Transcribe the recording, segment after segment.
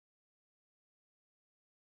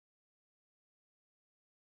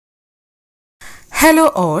Hello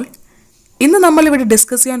all. ഇന്ന് നമ്മളിവിടെ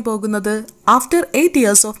discuss ചെയ്യാൻ പോകുന്നത് ആഫ്റ്റർ 8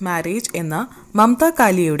 years ഓഫ് മാരേജ് എന്ന മംത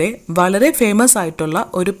കാലിയയുടെ വളരെ ഫേമസ് ആയിട്ടുള്ള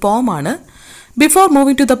ഒരു പോമാണ്. Before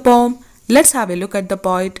moving to the poem, let's have A look at the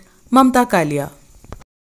poet Mamta Kalia.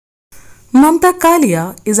 Mamta Kalia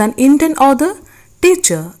is an Indian author,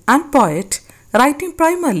 teacher and poet writing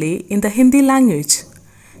primarily in the Hindi language.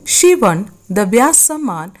 She won the Vyas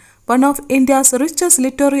Samman, one of India's richest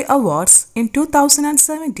literary awards, in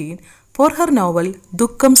 2017 for her novel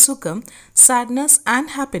Dukkam Sukham, Sadness and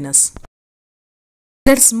Happiness.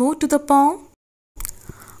 Let's move to the poem.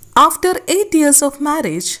 After 8 years of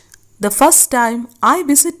marriage, the first time I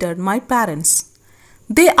visited my parents,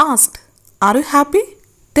 they asked, "Are you happy?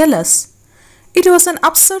 Tell us." It was an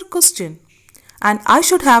absurd question, and I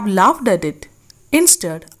should have laughed at it.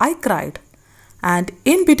 Instead, I cried, and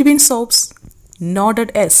in between sobs, nodded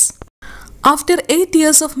yes. After 8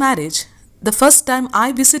 years of marriage, the first time I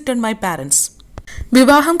visited my parents.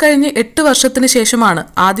 വിവാഹം കഴിഞ്ഞ് 8 വർഷത്തിന് ശേഷമാണ്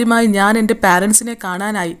ആദ്യമായി ഞാൻ എൻ്റെ പാരൻസിനെ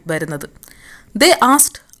കാണാനായി വരുന്നത്. They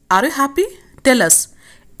asked, "Are you happy? Tell us."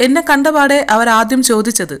 എന്നെ കണ്ടപാടെ അവർ ആദ്യം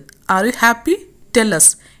ചോദിച്ചത്, "Are you happy? Tell us."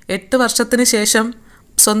 8 വർഷത്തിന് ശേഷം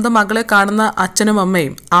സ്വന്തം മകളെ കാണുന്ന അച്ഛനും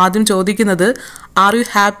അമ്മയും ആദ്യം ചോദിക്കുന്നത് "ആർ യു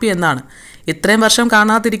ഹാപ്പി?" എന്നാണ്. ഇത്രയും വർഷം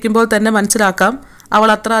കാണാതിരിക്കുമ്പോൾ തന്നെ മനസ്സിലാക്കാം അവൾ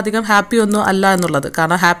അത്ര അധികം ഹാപ്പി ഒന്നും അല്ല എന്നുള്ളത്.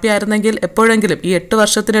 കാരണം ഹാപ്പി ആയിരുന്നെങ്കിൽ എപ്പോഴെങ്കിലും ഈ 8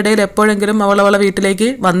 വർഷത്തിനിടയിൽ എപ്പോഴെങ്കിലും അവളെ വീട്ടിലേക്ക്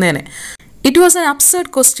വന്നേനെ. It was an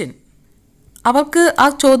absurd question. അവൾക്ക് ആ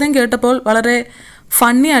ചോദ്യം കേട്ടപ്പോൾ വളരെ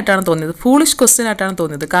ഫണ്ണി ആയിട്ടാണ് തോന്നിയത്, ഫൂളിഷ് ക്വസ്റ്റ്യൻ ആയിട്ടാണ്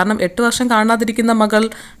തോന്നിയത്. കാരണം 8 വർഷം കാണാതിരിക്കുന്ന മകൾ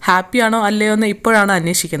ഹാപ്പിയാണോ അല്ലയോ എന്ന് ഇപ്പോഴാണ്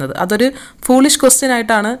അന്വേഷിക്കുന്നത്. അതൊരു ഫൂളിഷ് ക്വസ്റ്റ്യൻ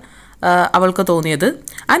ആയിട്ടാണ് അവൾക്ക് തോന്നിയത്.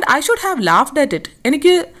 And I should have laughed at it.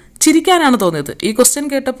 എനിക്ക് ചിരിക്കാനാണ് തോന്നിയത്. ഈ ക്വസ്റ്റ്യൻ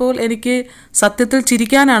കേട്ടപ്പോൾ എനിക്ക് സത്യത്തിൽ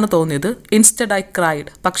ചിരിക്കാനാണ് തോന്നിയത്. Instead I cried.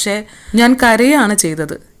 പക്ഷേ ഞാൻ കരയാണ്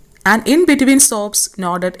ചെയ്തത്. And in between സോബ്സ്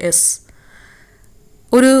nodded S.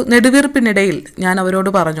 ഒരു നെടുവീർപ്പിനിടയിൽ ഞാൻ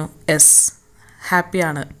അവരോട് പറഞ്ഞു എസ്,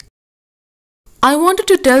 ഹാപ്പിയാണ്. I wanted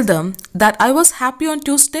to tell them that I was happy on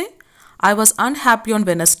Tuesday. I was unhappy on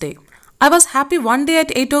Wednesday. I was happy one day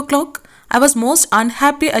at 8 o'clock. I was most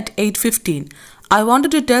unhappy at 8:15. I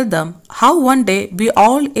wanted to tell them how one day we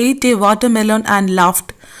all ate a watermelon and laughed.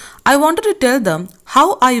 I wanted to tell them how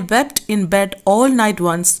I wept in bed all night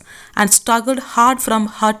once and struggled hard from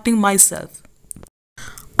hurting myself.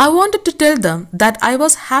 I wanted to tell them that I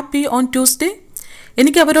was happy on Tuesday.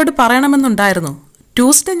 എനിക്ക് അവരോട് പറയണമെന്നുണ്ടായിരുന്നു,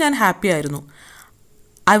 Tuesday ഞാൻ happy ആയിരുന്നു.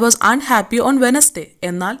 I was unhappy on Wednesday.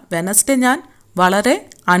 എന്നാൽ Wednesday ഞാൻ വളരെ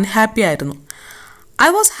unhappy ആയിരുന്നു. I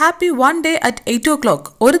was happy one day at 8 o'clock.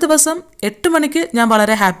 ഒരു ദിവസം 8 മണിക്ക് ഞാൻ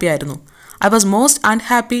വളരെ ഹാപ്പി ആയിരുന്നു. I was most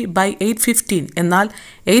unhappy by 8:15. എന്നാൽ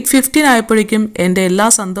 8:15 ആയപ്പോഴേക്കും എൻ്റെ എല്ലാ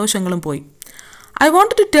സന്തോഷങ്ങളും പോയി. I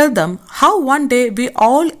wanted to tell them how one day we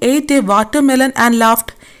all ഏറ്റ് എ വാട്ടർമെലൺ ആൻഡ്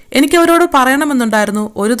ലാഫ്ഡ്. എനിക്ക് അവരോട് പറയണമെന്നുണ്ടായിരുന്നു,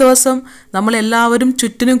 ഒരു ദിവസം നമ്മളെല്ലാവരും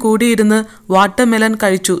ചുറ്റിനും കൂടിയിരുന്ന് വാട്ടർമെലൺ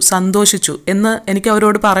കഴിച്ചു, സന്തോഷിച്ചു എന്ന് എനിക്ക്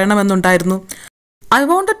അവരോട് പറയണമെന്നുണ്ടായിരുന്നു. I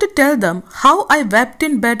wanted to tell them how I wept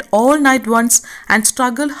in bed all night once and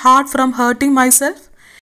struggled hard from hurting myself.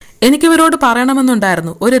 എനിക്കിവരോട്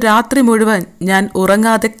പറയണമെന്നുണ്ടായിരുന്നു, ഒരു രാത്രി മുഴുവൻ ഞാൻ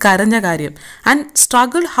ഉറങ്ങാതെ കരഞ്ഞ കാര്യം. And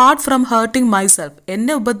struggle hard from hurting myself.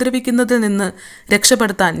 എന്നെ ഉപദ്രവിക്കുന്നതിൽ നിന്ന്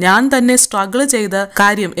രക്ഷപ്പെടുത്താൻ ഞാൻ തന്നെ സ്ട്രഗിൾ ചെയ്ത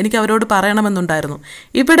കാര്യം എനിക്ക് അവരോട് പറയണമെന്നുണ്ടായിരുന്നു.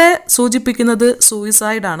 ഇവിടെ സൂചിപ്പിക്കുന്നത്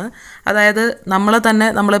സൂയിസൈഡാണ്. അതായത്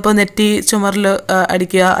നമ്മളിപ്പോൾ നെറ്റി ചുമറിൽ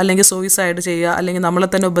അടിക്കുക, അല്ലെങ്കിൽ സൂയിസൈഡ് ചെയ്യുക, അല്ലെങ്കിൽ നമ്മളെ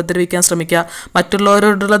തന്നെ ഉപദ്രവിക്കാൻ ശ്രമിക്കുക.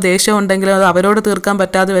 മറ്റുള്ളവരോടുള്ള ദേഷ്യം ഉണ്ടെങ്കിൽ അത് അവരോട് തീർക്കാൻ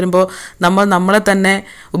പറ്റാതെ വരുമ്പോൾ നമ്മളെ തന്നെ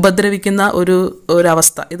ഉപദ്രവിക്കുന്ന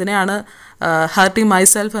ഒരവസ്ഥ. ഇതിനെയാണ് ഹർട്ടിങ്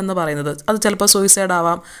മൈസെൽഫ് എന്ന് പറയുന്നത്. അത് ചിലപ്പോൾ സൂയിസൈഡ്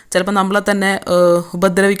ആവാം, ചിലപ്പോൾ നമ്മളെ തന്നെ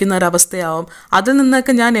ഉപദ്രവിക്കുന്ന ഒരവസ്ഥയാവും. അതിൽ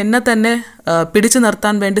നിന്നൊക്കെ ഞാൻ എന്നെ തന്നെ പിടിച്ചു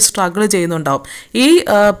നിർത്താൻ വേണ്ടി സ്ട്രഗിൾ ചെയ്യുന്നുണ്ടാവും.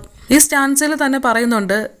 ഈ സ്റ്റാൻസിൽ തന്നെ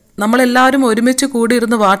പറയുന്നുണ്ട്, നമ്മളെല്ലാവരും ഒരുമിച്ച്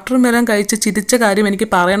കൂടിയിരുന്ന് വാട്ടർമെലൺ കഴിച്ച് ചിരിച്ച കാര്യം എനിക്ക്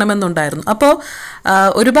പറയണമെന്നുണ്ടായിരുന്നു. അപ്പോൾ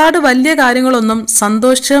ഒരുപാട് വലിയ കാര്യങ്ങളൊന്നും,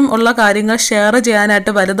 സന്തോഷം ഉള്ള കാര്യങ്ങൾ ഷെയർ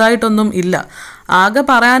ചെയ്യാനായിട്ട് വലുതായിട്ടൊന്നും ഇല്ല. ആകെ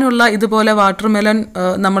പറയാനുള്ള ഇതുപോലെ വാട്ടർമെലൺ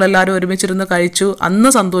നമ്മളെല്ലാവരും ഒരുമിച്ചിരുന്ന് കഴിച്ചു, അന്ന്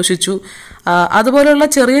സന്തോഷിച്ചു. അതുപോലെയുള്ള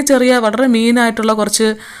ചെറിയ ചെറിയ വളരെ മീനായിട്ടുള്ള കുറച്ച്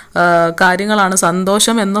കാര്യങ്ങളാണ്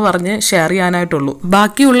സന്തോഷം എന്ന് പറഞ്ഞ് ഷെയർ ചെയ്യാനായിട്ടുള്ളൂ.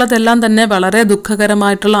 ബാക്കിയുള്ളതെല്ലാം തന്നെ വളരെ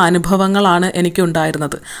ദുഃഖകരമായിട്ടുള്ള അനുഭവങ്ങളാണ്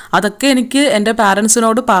എനിക്കുണ്ടായിരുന്നത്. അതൊക്കെ എനിക്ക് എൻ്റെ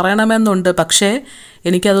പാരൻസിനോട് പറയണമെന്നുണ്ട്. പക്ഷേ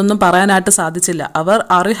എനിക്കതൊന്നും പറയാനായിട്ട് സാധിച്ചില്ല. അവർ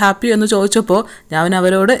 "ആർ യു ഹാപ്പി?" എന്ന് ചോദിച്ചപ്പോൾ ഞാൻ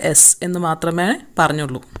അവരോട് എസ് എന്ന് മാത്രമേ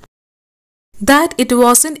പറഞ്ഞുള്ളൂ. That it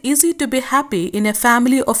wasn't easy to be happy in a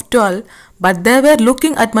family of 12, but they were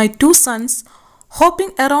looking at my 2 sons,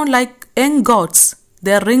 hopping around like young gods.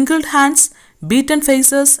 Their wrinkled hands, beaten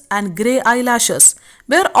faces, and grey eyelashes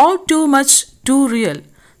were all too much too real.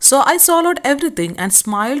 So I swallowed everything and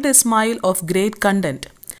smiled a smile of great content.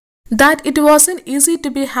 That it wasn't easy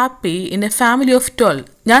to be happy in a family of 12.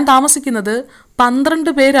 ഞാൻ താമസിക്കുന്നത്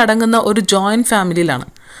 12 പേരടങ്ങുന്ന ഒരു joint ഫാമിലിയിലാണ്.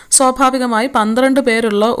 സ്വാഭാവികമായി 12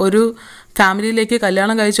 പേരുള്ള ഒരു ഫാമിലിയിലേക്ക്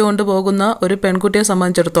കല്യാണം കഴിച്ചുകൊണ്ട് പോകുന്ന ഒരു പെൺകുട്ടിയെ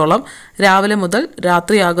സംബന്ധിച്ചിടത്തോളം രാവിലെ മുതൽ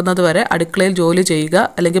രാത്രിയാകുന്നത് വരെ അടുക്കളയിൽ ജോലി ചെയ്യുക,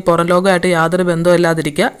 അല്ലെങ്കിൽ പുറം ലോകമായിട്ട് യാതൊരു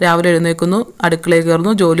ബന്ധമില്ലാതിരിക്കുക. രാവിലെ എഴുന്നേൽക്കുന്നു, അടുക്കളയിൽ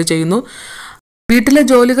കയറുന്നു, ജോലി ചെയ്യുന്നു. വീട്ടിലെ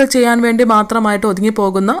ജോലികൾ ചെയ്യാൻ വേണ്ടി മാത്രമായിട്ട്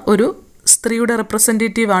ഒതുങ്ങിപ്പോകുന്ന ഒരു സ്ത്രീയുടെ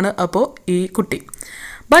റെപ്രസെൻറ്റേറ്റീവാണ് അപ്പോൾ ഈ കുട്ടി.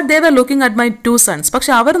 But they were looking at my 2 sons.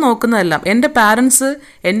 പക്ഷെ അവർ നോക്കുന്നതെല്ലാം, എൻ്റെ പാരൻസ്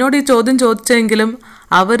എന്നോട് ഈ ചോദ്യം ചോദിച്ചെങ്കിലും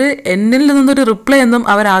അവർ എന്നിൽ നിന്നൊരു റിപ്ലൈ ഒന്നും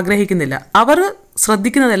അവർ ആഗ്രഹിക്കുന്നില്ല. അവർ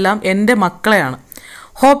ശ്രദ്ധിക്കുന്നതെല്ലാം എൻ്റെ മക്കളെയാണ്.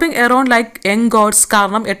 Hoping around like young God's.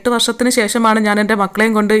 കാരണം 8 വർഷത്തിന് ശേഷമാണ് ഞാൻ എൻ്റെ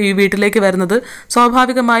മക്കളെയും കൊണ്ട് ഈ വീട്ടിലേക്ക് വരുന്നത്.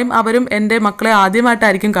 സ്വാഭാവികമായും അവരും എൻ്റെ മക്കളെ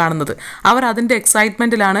ആദ്യമായിട്ടായിരിക്കും കാണുന്നത്. അവർ അതിൻ്റെ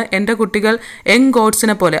എക്സൈറ്റ്മെൻറ്റിലാണ്. എൻ്റെ കുട്ടികൾ യങ്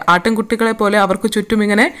ഗോഡ്സിനെ പോലെ, ആട്ടിൻകുട്ടികളെ പോലെ അവർക്ക് ചുറ്റും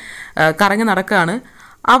ഇങ്ങനെ കറങ്ങി നടക്കുകയാണ്.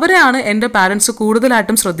 അവരെയാണ് എൻ്റെ പാരൻസ്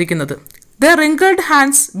കൂടുതലായിട്ടും ശ്രദ്ധിക്കുന്നത്. Their wrinkled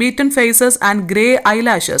hands, beaten faces and grey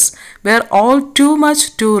eyelashes were all too much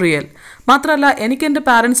too real. മാത്രമല്ല, എനിക്ക് എൻ്റെ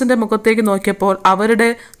പാരൻസിൻ്റെ മുഖത്തേക്ക് നോക്കിയപ്പോൾ അവരുടെ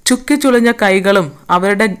ചുക്കിച്ചുളിഞ്ഞ കൈകളും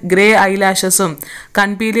അവരുടെ ഗ്രേ ഐലാഷസും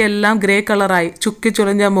കൺപീലി എല്ലാം ഗ്രേ കളറായി,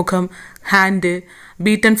 ചുക്കിച്ചുളിഞ്ഞ മുഖം, ഹാൻഡ്,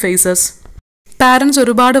 ബീറ്റൻ ഫേസസ്. പാരൻസ്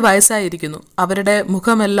ഒരുപാട് വയസ്സായിരിക്കുന്നു. അവരുടെ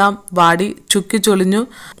മുഖമെല്ലാം വാടി ചുക്കിച്ചൊളിഞ്ഞു,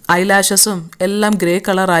 ഐലാഷസും എല്ലാം ഗ്രേ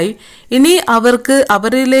കളറായി. ഇനി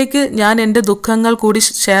അവരിലേക്ക് ഞാൻ എൻ്റെ ദുഃഖങ്ങൾ കൂടി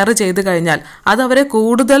ഷെയർ ചെയ്ത് കഴിഞ്ഞാൽ അത് അവരെ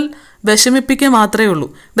കൂടുതൽ വിഷമിപ്പിക്കുക മാത്രമേ ഉള്ളൂ.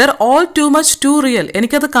 Were all too much to real.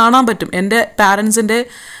 എനിക്കത് കാണാൻ പറ്റും. എൻ്റെ പാരൻസിൻ്റെ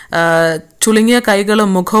ചുളുങ്ങിയ കൈകളും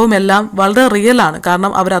മുഖവും എല്ലാം വളരെ റിയലാണ്.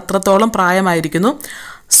 കാരണം അവർ അത്രത്തോളം പ്രായമായിരിക്കുന്നു.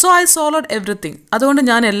 So I solved everything. അതുകൊണ്ട്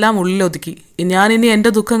ഞാൻ എല്ലാം ഉള്ളിലൊതുക്കി. ഞാനിനി എൻ്റെ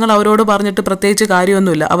ദുഃഖങ്ങൾ അവരോട് പറഞ്ഞിട്ട് പ്രത്യേകിച്ച്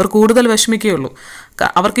കാര്യമൊന്നുമില്ല. അവർ കൂടുതൽ വിഷമിക്കുകയുള്ളൂ.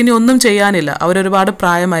 അവർക്കിനി ഒന്നും ചെയ്യാനില്ല. അവരൊരുപാട്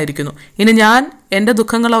പ്രായമായിരിക്കുന്നു. ഇനി ഞാൻ എൻ്റെ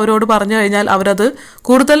ദുഃഖങ്ങൾ അവരോട് പറഞ്ഞു കഴിഞ്ഞാൽ അവരത്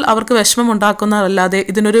കൂടുതൽ അവർക്ക് വിഷമം ഉണ്ടാക്കുന്നതല്ലാതെ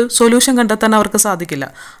ഇതിനൊരു സൊല്യൂഷൻ കണ്ടെത്താൻ അവർക്ക് സാധിക്കില്ല.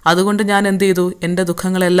 അതുകൊണ്ട് ഞാൻ എന്ത് ചെയ്തു? എൻ്റെ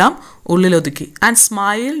ദുഃഖങ്ങളെല്ലാം ഉള്ളിലൊതുക്കി. And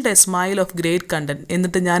smiled A smile of great content.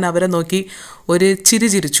 എന്നിട്ട് ഞാൻ അവരെ നോക്കി ഒരു ചിരി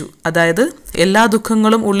ചിരിച്ചു. അതായത് എല്ലാ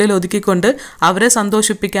ദുഃഖങ്ങളും ഉള്ളിലൊതുക്കിക്കൊണ്ട് അവരെ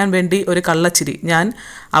സന്തോഷിപ്പിക്കാൻ വേണ്ടി ഒരു കള്ളച്ചിരി ഞാൻ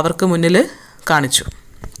അവർക്ക് മുന്നിൽ കാണിച്ചു.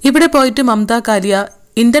 ഇവിടെ പോയിട്ട് മമത കാലിയ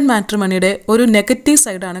ഇന്ത്യൻ മാട്രിമണിയുടെ ഒരു നെഗറ്റീവ്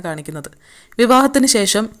സൈഡാണ് കാണിക്കുന്നത്. വിവാഹത്തിന്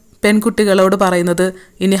ശേഷം പെൺകുട്ടികളോട് പറയുന്നത്,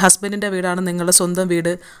 ഇനി ഹസ്ബൻഡിൻ്റെ വീടാണ് നിങ്ങളുടെ സ്വന്തം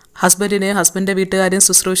വീട്, ഹസ്ബൻഡിനെയും ഹസ്ബൻഡിൻ്റെ വീട്ടുകാരെയും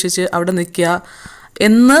ശുശ്രൂഷിച്ച് അവിടെ നിൽക്കുക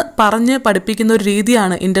എന്ന് പറഞ്ഞ് പഠിപ്പിക്കുന്ന ഒരു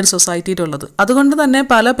രീതിയാണ് ഇന്ത്യൻ സൊസൈറ്റിയിലുള്ളത്. അതുകൊണ്ട് തന്നെ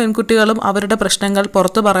പല പെൺകുട്ടികളും അവരുടെ പ്രശ്നങ്ങൾ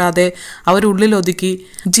പുറത്തു പറയാതെ അവരുള്ളിലൊതുക്കി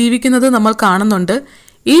ജീവിക്കുന്നത് നമ്മൾ കാണുന്നുണ്ട്.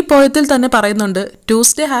 ഈ പോയത്തിൽ തന്നെ പറയുന്നുണ്ട്,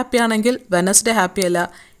 ട്യൂസ്ഡേ ഹാപ്പി ആണെങ്കിൽ വെനസ്ഡേ ഹാപ്പി അല്ല,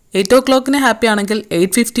 8 o'clock ഹാപ്പി ആണെങ്കിൽ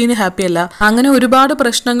 8:15 ഹാപ്പി അല്ല. അങ്ങനെ ഒരുപാട്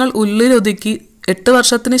പ്രശ്നങ്ങൾ ഉള്ളിലൊതുക്കി 8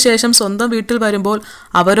 വർഷത്തിന് ശേഷം സ്വന്തം വീട്ടിൽ വരുമ്പോൾ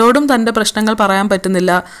അവരോടും തൻ്റെ പ്രശ്നങ്ങൾ പറയാൻ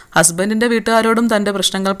പറ്റുന്നില്ല, ഹസ്ബൻഡിൻ്റെ വീട്ടുകാരോടും തൻ്റെ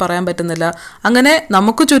പ്രശ്നങ്ങൾ പറയാൻ പറ്റുന്നില്ല. അങ്ങനെ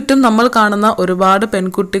നമുക്ക് ചുറ്റും നമ്മൾ കാണുന്ന ഒരുപാട്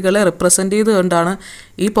പെൺകുട്ടികളെ റിപ്രസെൻ്റ് ചെയ്തുകൊണ്ടാണ്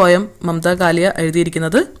ഈ പോയം മമത കാലിയ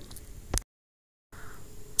എഴുതിയിരിക്കുന്നത്.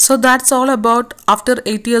 So that's all about After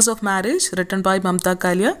 8 Years of Marriage, written by Mamta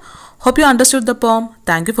Kalia. Hope you understood the poem.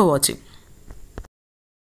 Thank you for watching.